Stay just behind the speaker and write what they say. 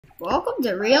Welcome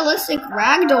to realistic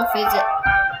ragdoll physics.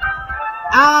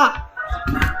 Ah!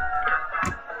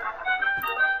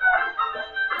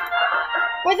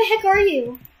 Where the heck are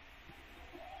you?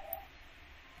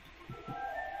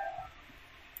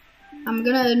 I'm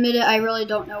gonna admit it, I really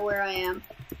don't know where I am.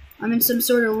 I'm in some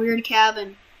sort of weird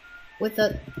cabin with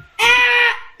a...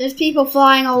 Ah! There's people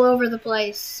flying all over the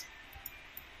place.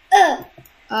 I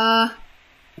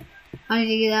need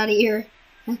to get out of here.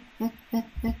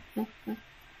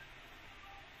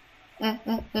 Ow,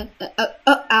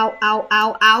 ow,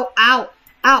 ow, ow, ow,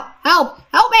 ow,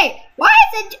 help me! Why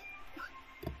is it...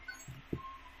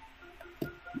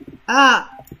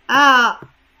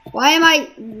 Why am I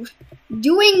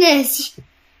doing this?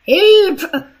 Help!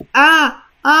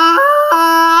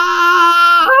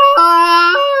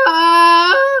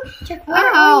 Jack,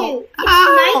 where are you? It's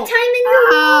nighttime in the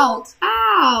world.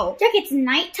 Ow! Jack, it's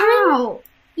nighttime. Ow!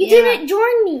 You didn't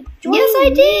join me. Yes, I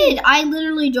did. I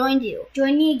literally joined you.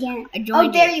 Join me again. I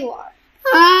joined there you are.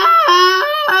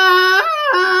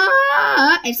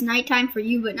 It's nighttime for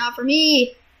you, but not for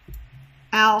me.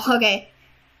 Ow. Okay.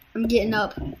 I'm getting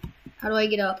up. How do I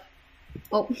get up?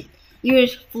 Oh, you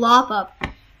just flop up.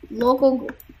 Local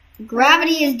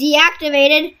gravity is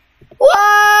deactivated.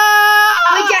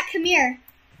 Whoa! Wait, Jack, come here.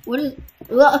 What is...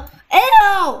 Ew!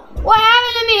 What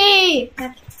happened to me?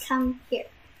 Jack, come here.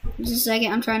 Just a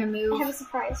second. I'm trying to move. I have a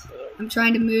surprise for you. I'm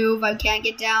trying to move. I can't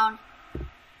get down.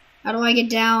 How do I get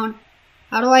down?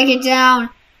 How do I get down?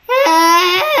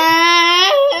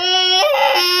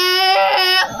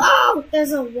 Oh!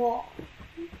 There's a wall.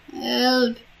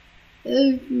 Help.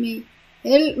 Help me.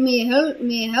 Help me. Help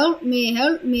me. Help me.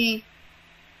 Help me.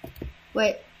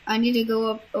 Wait. I need to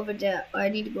go up over there. I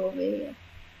need to go over here.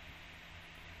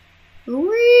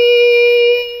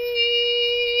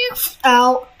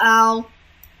 Ow. Ow.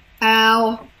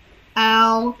 Ow.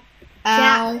 Ow.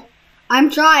 Ow.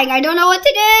 I'm trying. I don't know what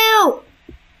to do.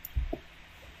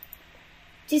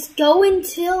 Just go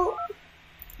until...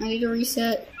 I need to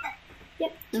reset.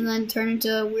 Yep. And then turn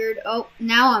into a weird... Oh,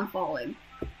 now I'm falling.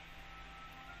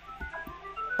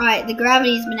 Alright, the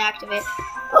gravity's been activated.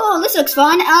 Oh, this looks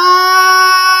fun.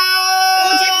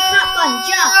 Oh, Jack, it's not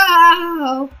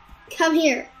fun. Jump. Come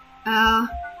here. Ow.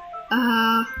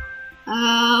 Ow.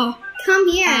 Ow. Come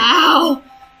here. Ow.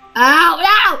 Ow.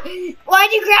 Ow.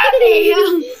 Why'd you grab me?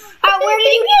 Where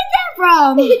did you get that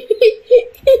from?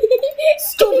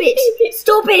 Stupid.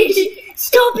 Stupid.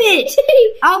 Stupid.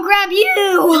 I'll grab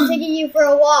you. I'm taking you for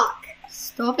a walk.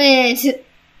 Stop it.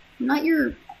 I'm not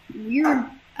your weird...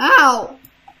 Ow.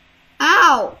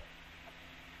 Ow.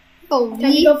 Oh,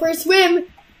 Time to go for a swim.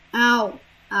 Ow.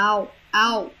 Ow.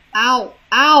 Ow. Ow.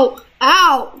 Ow.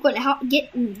 Ow. But how...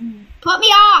 Put me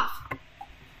off.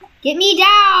 Get me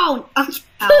down. Ow.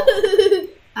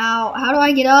 Ow. How do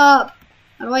I get up?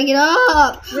 How do I get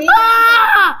up?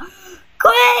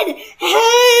 Quinn!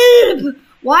 Help!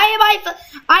 Why am I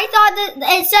thought that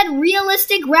it said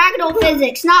realistic ragdoll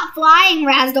physics, not flying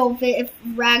ragdoll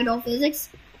physics.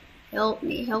 Help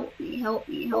me, help me, help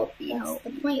me, help me, help me. That's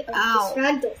the point of Ow. this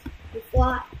ragdoll. You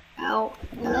fly. Ow.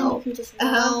 And then you can just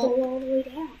ragdoll all the way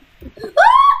down.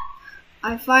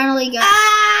 I finally got...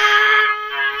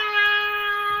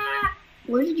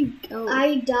 Where did you go?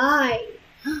 I died.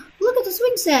 Look at the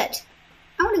swing set.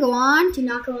 I want to go on. Do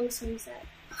not go on the swing set.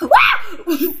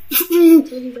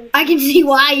 I can see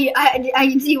why I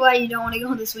can see why you don't want to go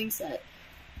on the swing set.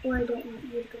 Or I don't want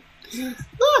you to go.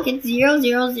 Look, it's 000.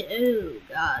 Oh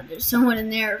God, there's someone in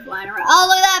there flying around. Oh,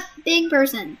 look at that big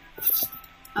person.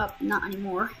 Oh, not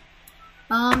anymore.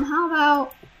 How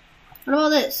about what about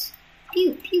this?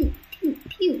 Pew pew pew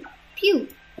pew pew.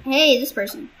 Hey, this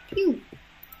person. Pew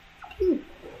pew.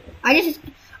 I just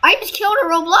killed a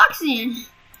Robloxian.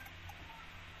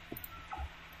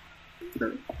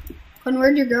 Quinn,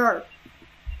 where'd you go?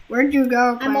 Where'd you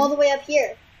go, Quinn? I'm all the way up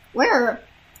here. Where?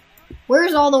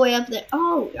 Where's all the way up there?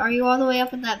 Oh, are you all the way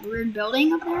up in that weird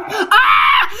building up there?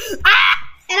 Ah! Ah!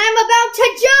 And I'm about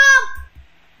to jump!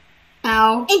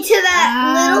 Ow. Into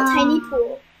that little tiny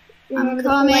pool. I'm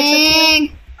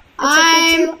coming.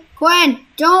 I'm Quinn.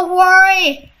 Don't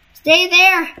worry. Stay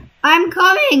there. I'm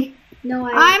coming. No,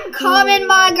 I'm coming,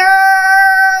 my girl.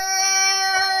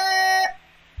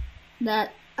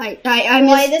 That I Boy,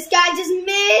 missed. this guy just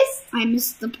missed. I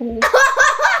missed the pool.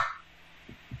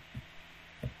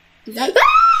 Is that?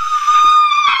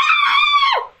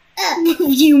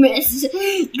 You missed.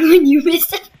 You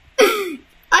missed it.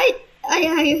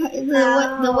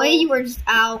 The way you were just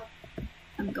ow.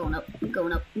 I'm going up. I'm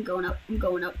going up. I'm going up. I'm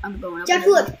going up. I'm going up. Jack,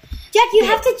 look. Jack, you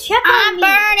have to check on me.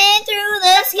 I'm burning through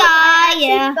the sky.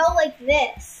 I felt like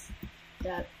this.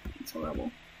 That's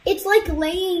horrible. It's like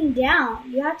laying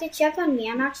down. You have to check on me.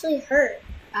 I'm actually hurt.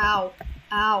 Ow.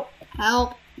 Ow.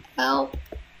 Help. Help.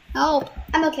 Help.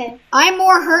 I'm okay. I'm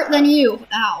more hurt than you.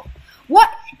 Ow. Why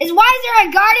is there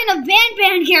a Garden of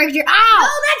Ban character? Ow.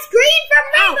 Oh, that's Green from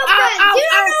Rainbow Friends. You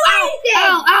don't know anything.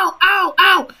 Ow. Ow. Ow.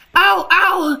 Ow. Ow.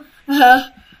 Ow.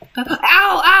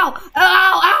 Ow. Ow.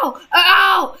 Ow.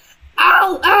 Ow.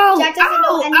 Ow. Ow. Jack doesn't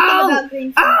know anything about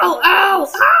Green from Ow. Rainbow Ow.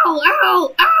 Friends. Ow.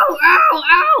 Ow. Ow. Ow. Ow.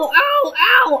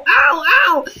 Ow. Ow.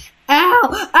 Ow. Ow. Ow,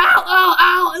 ow,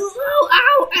 ow,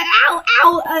 ow, ow,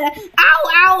 ow,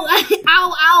 ow,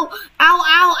 ow, ow,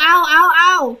 ow, ow, ow,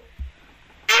 ow.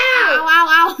 Ow, ow,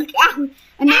 ow, ow.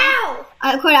 And now,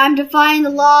 I'm defying the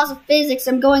laws of physics.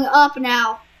 I'm going up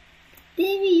now.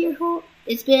 Baby,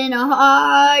 it's been a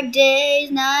hard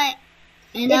day's night.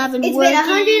 And I've been working. It's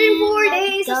been 104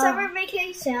 days of summer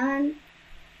vacation.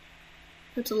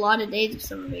 That's a lot of days of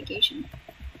summer vacation.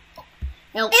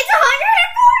 Help. It's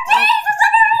 104 days of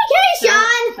summer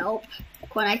vacation! Help.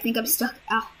 Gwen, I think I'm stuck.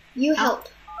 Ow. You help.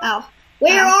 Ow.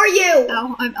 Where are you?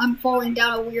 Ow. I'm falling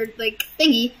down a weird,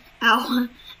 thingy. Ow.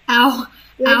 Ow.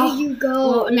 Where did you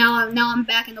go? Well, now I'm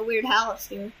back in the weird house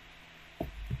here.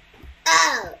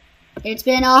 Oh. It's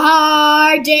been a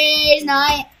hard day's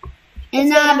night.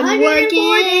 And I've been working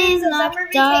days of summer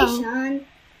vacation.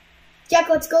 Jack,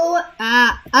 let's go.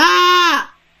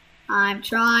 I'm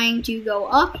trying to go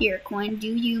up here, Quinn. Do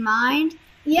you mind?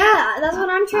 Yeah, that's what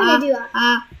I'm trying to do. Done.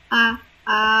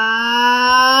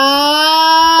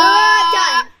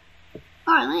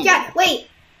 Alright, Jack, wait.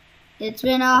 It's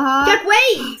been a hard... Jack,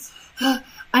 wait!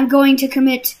 I'm going to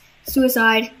commit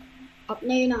suicide. Oh,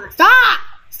 no, you're not. Stop!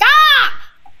 Stop!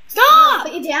 Stop!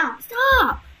 Put you down.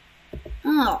 Stop!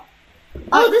 Oh.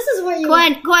 Oh, this is where you...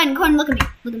 Gwen, look at me.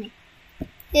 Look at me.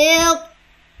 Help!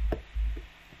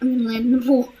 I'm gonna land in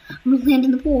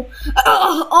the pool.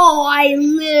 Oh, I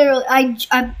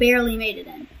barely made it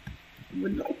in.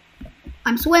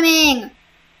 I'm swimming.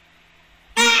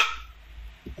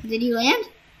 Did you land?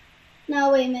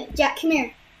 No, wait a minute. Jack, come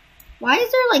here. Why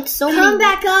is there so many... Come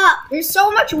back up. There's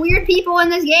so much weird people in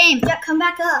this game. Jack, come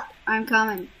back up. I'm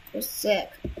coming. They're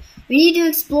sick. We need to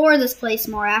explore this place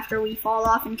more after we fall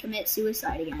off and commit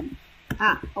suicide again.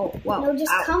 Oh, whoa. No,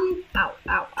 just come. Ow.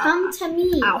 Come to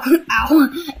me. Ow.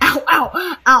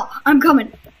 I'm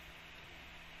coming.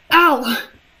 Ow.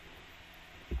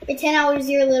 Pretend I was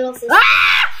your little sister.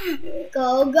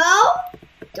 Go.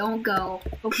 Don't go.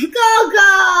 Go.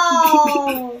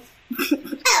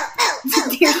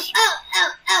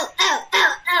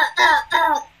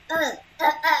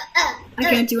 I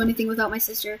can't do anything without my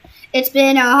sister. It's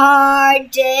been a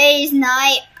hard day's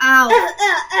night. Ow.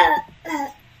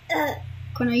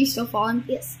 Quinn, are you still falling?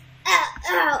 Yes.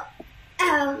 Ow.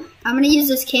 I'm gonna use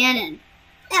this cannon.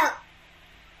 Ow.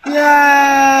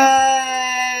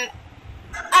 Yeah.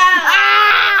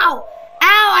 Ow!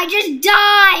 I just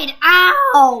died!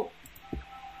 Ow!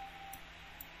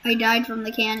 I died from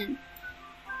the cannon.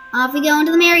 Off we go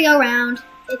into the merry-go-round.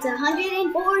 It's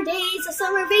 104 days of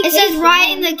summer vacation. It says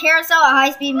riding the carousel at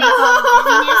high speed may cause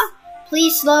dizziness.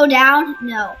 Please slow down.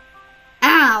 No.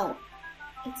 Ow.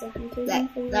 It's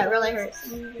 104 That really hurts.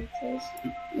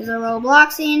 There's a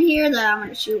Roblox in here that I'm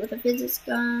gonna shoot with a physics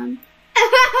gun.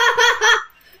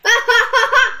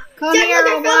 Come Jack, here, look,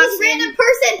 I found this random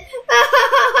person.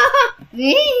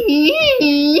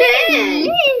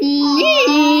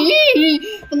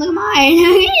 But look at mine.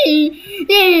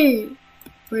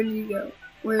 Where did he go?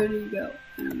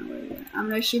 I don't know where he went. I'm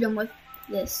gonna shoot him with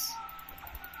this.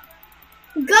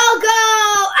 Go!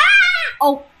 Ah!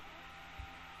 Oh.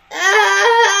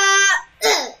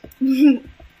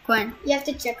 Gwen. You have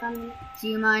to check on me. Do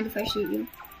you mind if I shoot you?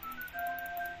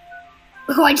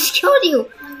 Oh, I just killed you.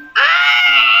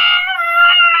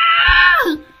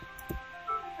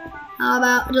 How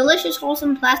about delicious,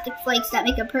 wholesome plastic flakes that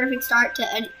make a perfect start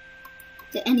to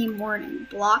any morning?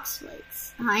 Blox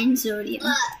flakes, high in sodium.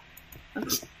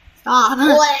 Stop!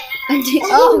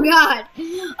 Oh God!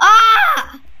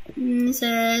 It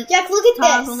says Jack, look at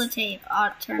toggle this. the tape.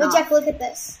 Turn Wait, off. Jack, look at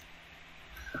this.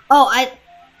 Oh,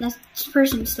 that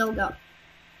person still go.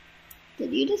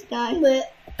 Did you just die?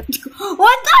 What?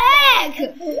 What the heck?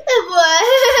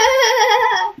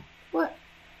 What?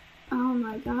 Oh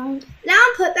my God. Now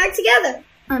I'm put back together.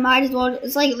 I might as well.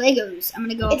 It's like Legos. I'm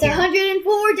gonna go. It's up here.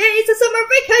 104 days of summer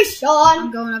vacation. I'm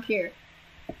going up here.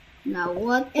 Now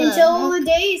what? Until the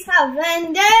days have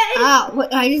ended. Ow!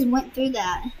 What? I just went through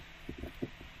that.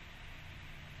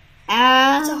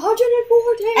 It's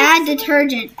 104 days. Add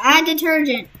detergent. Add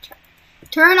detergent.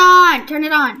 Turn it on.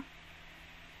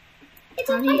 It's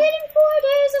 104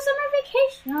 days of summer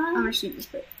vacation. I'm gonna shoot this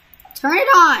bird. Turn it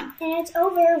on. And it's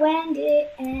over when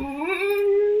it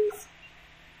ends.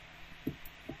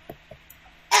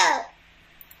 Oh.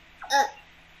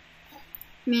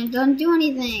 Man, don't do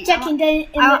anything. Checking the.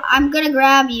 I'm gonna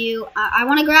grab you. I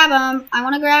want to grab him. I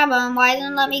want to grab him. Why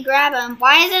isn't it let me grab him?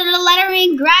 Why isn't it letting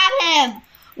me grab him?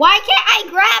 Why can't I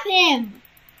grab him?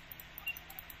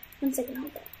 1 second,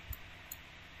 hold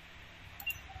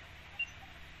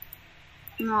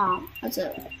on. No, that's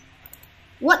it.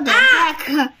 What the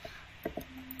heck?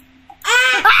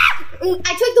 Ah! I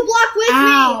took the block with me.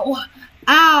 Ow!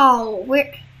 Ow!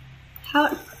 Where?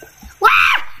 How?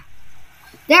 Ah!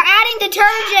 They're adding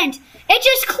detergent. It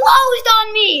just closed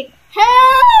on me.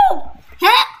 Help!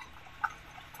 Help!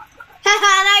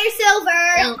 Haha, now you're silver.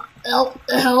 Help! Help!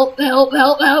 Help! Help!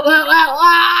 Help! Help! Help! Help!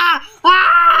 Ah!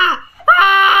 Ah!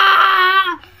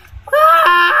 Ah!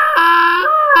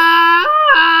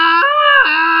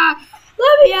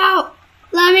 Let me out!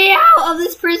 Let me out of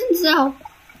this prison cell.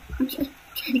 I'm trying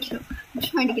to get out. I'm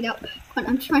trying to get out.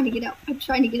 I'm trying to get out. I'm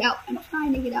trying to get out. I'm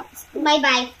trying to get out.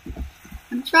 Bye-bye.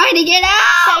 I'm trying to get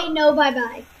out. Say no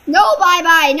bye-bye. No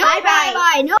bye-bye. No Bye-bye.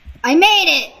 bye-bye. No. I made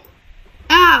it.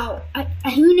 Ow.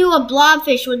 Who knew a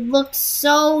blobfish would look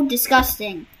so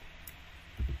disgusting?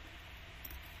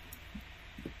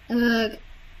 Ugh.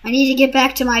 I need to get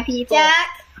back to my people.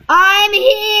 Jack. I'm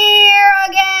here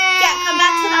again. Jack, come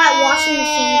back to that washing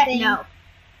machine thing. No.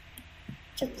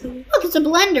 Just please. Look, it's a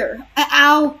blender.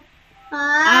 Ow.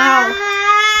 Ow.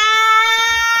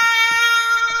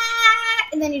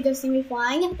 And then you just see me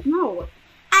flying. No.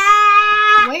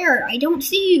 Where? I don't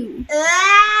see you.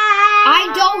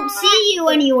 I don't see you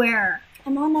anywhere.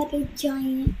 I'm on that big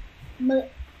giant blender.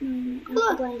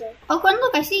 Oh, Gwen,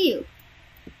 look, I see you.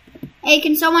 Hey,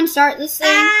 can someone start this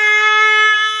thing?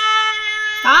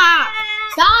 Stop.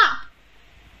 Stop.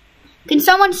 Can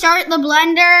someone start the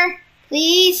blender?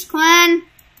 Please, Gwen.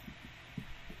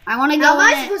 I want to go How am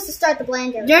I in. supposed to start the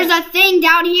blender? There's a thing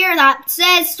down here that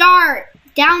says start.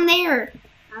 Down there.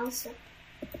 I'll start.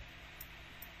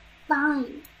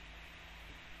 Fine.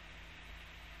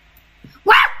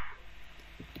 Wow!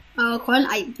 Oh, Gwen,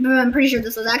 I'm pretty sure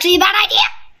this was actually a bad idea.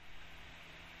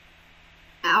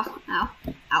 Ow, ow,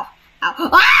 ow, ow.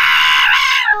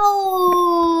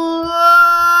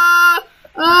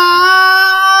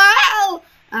 Ow!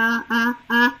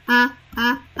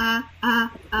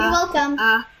 You're welcome.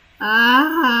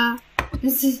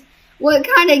 This is, what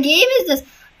kind of game is this?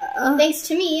 Thanks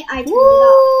to me, I turned it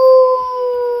off.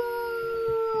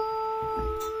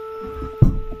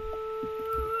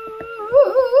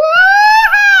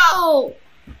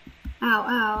 Ow,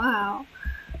 ow, ow.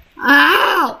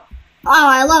 Ow! Oh,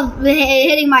 I love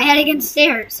hitting my head against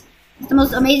stairs. It's the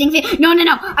most amazing thing. No, no,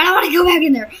 no. I don't want to go back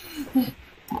in there.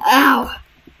 Ow.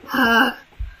 Hug.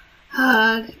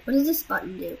 Hug. What does this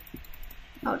button do?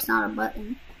 Oh, it's not a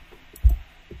button.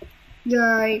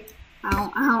 Yay.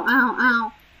 Ow, ow, ow,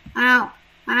 ow. Ow.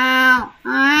 Ow.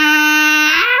 Ow.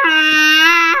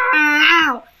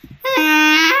 Ow. Ow.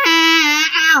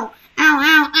 Ow,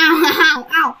 ow, ow, ow,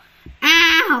 ow.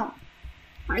 Ow.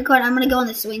 Alright, good. I'm gonna go on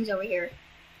the swings over here.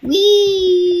 Whee!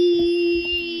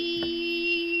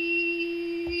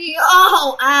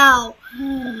 Oh, ow.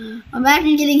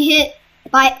 Imagine getting hit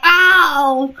by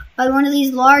one of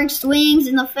these large swings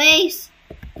in the face.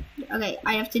 Okay,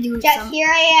 I have to do Jack, here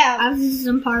I am. I have to do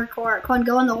some parkour. Come on,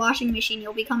 go in the washing machine.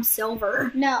 You'll become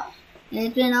silver. No. And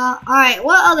it's been alright,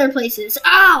 what other places?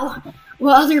 Ow!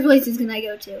 What other places can I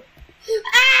go to?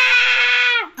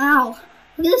 Ah! Ow.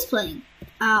 Look at this plane.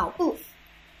 Ow. Oof.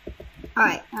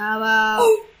 Alright, how about...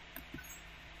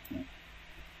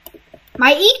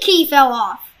 My E key fell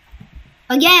off.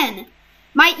 Again.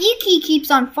 My E key keeps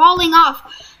on falling off.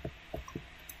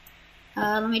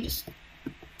 Let me just...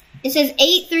 It says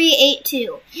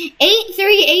 8382.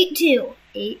 8382.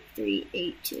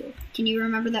 8382. Can you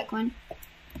remember that, Gwen?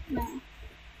 No.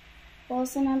 What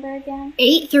was the number again?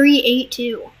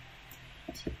 8382.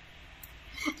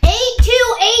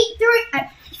 8283. I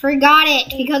forgot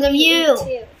it because of you.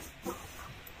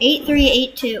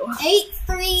 8382.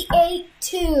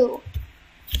 8382.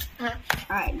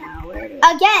 Alright, now where do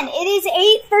Again, it is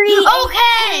 8382.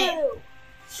 Okay!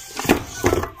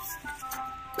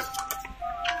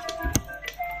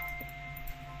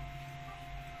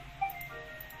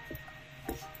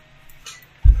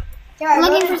 I'm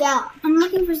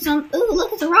looking for some. Ooh,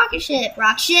 look, it's a rocket ship.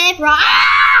 Rocket ship. Ow!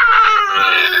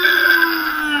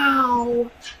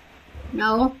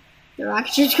 No, the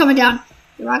rocket ship's coming down.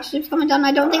 The rocket ship's coming down.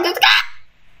 I don't think that's.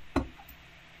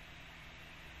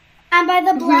 I'm by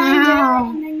the blender.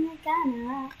 Ow. And then you're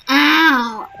gonna.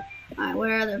 Ow! Alright,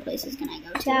 where other places can I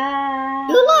go to?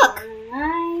 Ooh, look!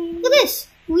 Look at this.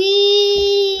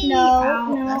 Whee! No.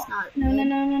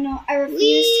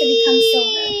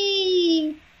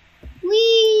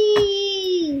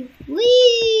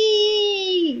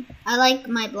 I like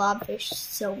my blobfish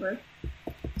silver.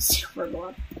 Silver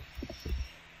blob.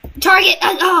 Target!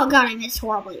 Oh god, I missed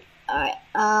horribly. Alright,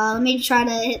 let me try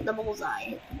to hit the bullseye.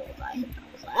 Hit the bullseye, hit the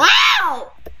bullseye.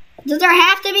 Ow! Does there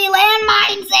have to be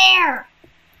landmines there?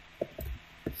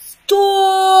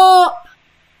 Stop!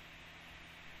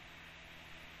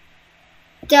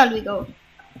 Down we go.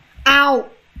 Ow!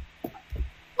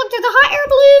 Look, there's a hot air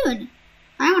balloon!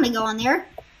 I want to go on there.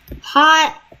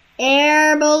 Hot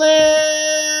air balloon!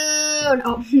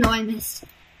 Oh, no, I missed.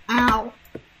 Ow.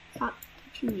 Stop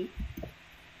touching me.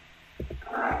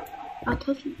 Stop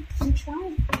touching me. I'm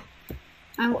trying.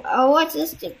 Oh, what's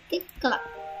this?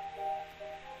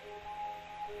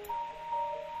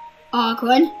 Oh,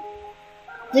 Quinn.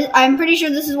 I'm pretty sure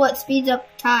this is what speeds up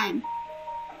time.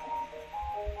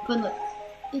 Quinn, look.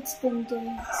 It's been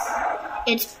days.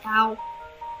 It's ow.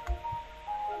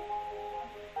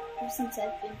 Ever since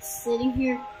I've been sitting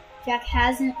here, Jack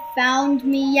hasn't found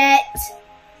me yet.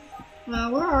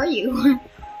 Well, where are you?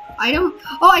 I don't.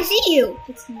 Oh, I see you.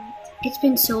 It's not. It's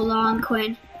been so long,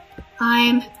 Quinn.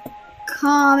 I'm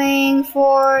coming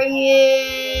for you.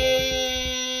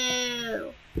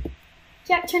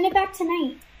 Jack, turn it back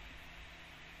tonight.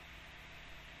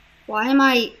 Why am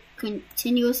I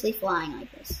continuously flying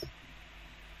like this?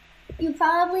 You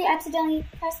probably accidentally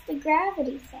pressed the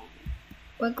gravity thing.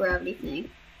 What gravity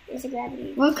thing? There's a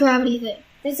gravity. What gravity thing?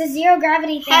 There's a zero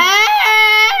gravity thing.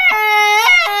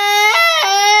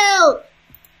 Help!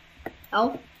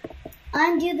 Help!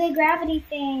 Undo the gravity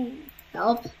thing.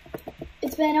 Help!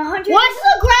 It's been 100. What's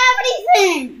the gravity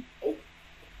thing?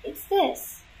 It's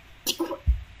this.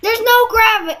 There's no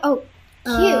gravity. Oh,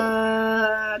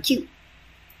 Q.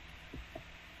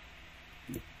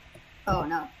 Oh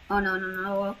no! Oh no! No!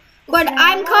 No! But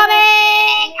I'm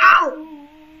coming! Ow!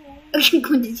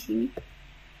 Gwen, did you see me?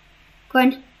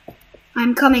 Gwen,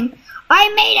 I'm coming. I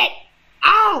made it!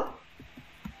 Ow!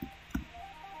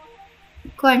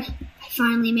 Gwen, I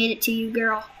finally made it to you,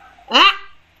 girl. Ah!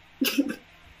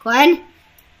 Gwen?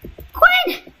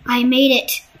 Gwen! I made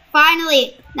it.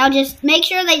 Finally. Now just make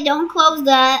sure they don't close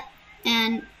that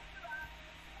and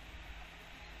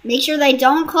make sure they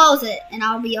don't close it and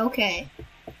I'll be okay.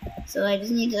 So I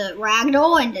just need to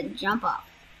ragdoll and then jump up.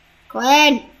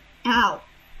 Gwen! Ow.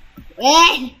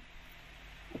 Gwen!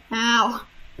 Ow.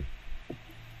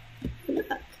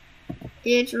 Look.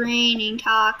 It's raining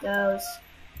tacos.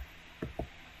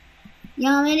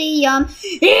 Yummity yum.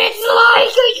 It's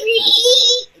like a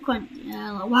dream!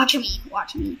 Gwen, watch me.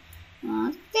 Watch me.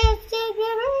 I'm just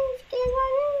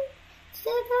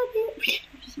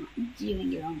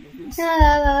doing your own business.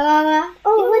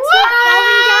 Oh, what's that?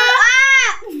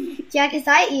 Jack, is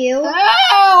that you?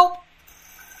 Ow!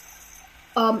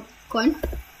 Gwen?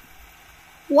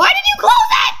 Why did you close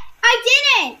that? I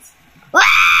didn't!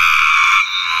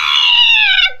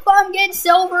 Come get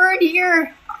silver in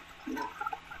here.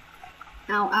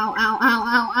 Ow, ow, ow, ow,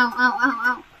 ow, ow, ow, ow,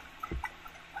 ow.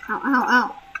 Ow, ow, ow.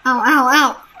 Ow, ow, ow.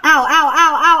 Ow, ow,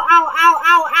 ow, ow, ow, ow,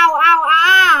 ow, ow, ow,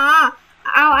 ah.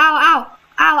 Ow, ow, ow.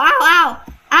 Ow, ow, ow.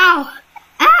 Ow.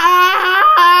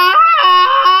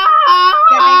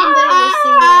 Jack, I can barely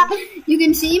see you. You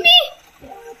can see me?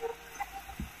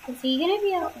 Is he gonna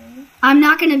be okay? I'm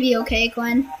not gonna be okay,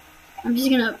 Gwen. I'm just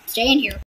gonna stay in here.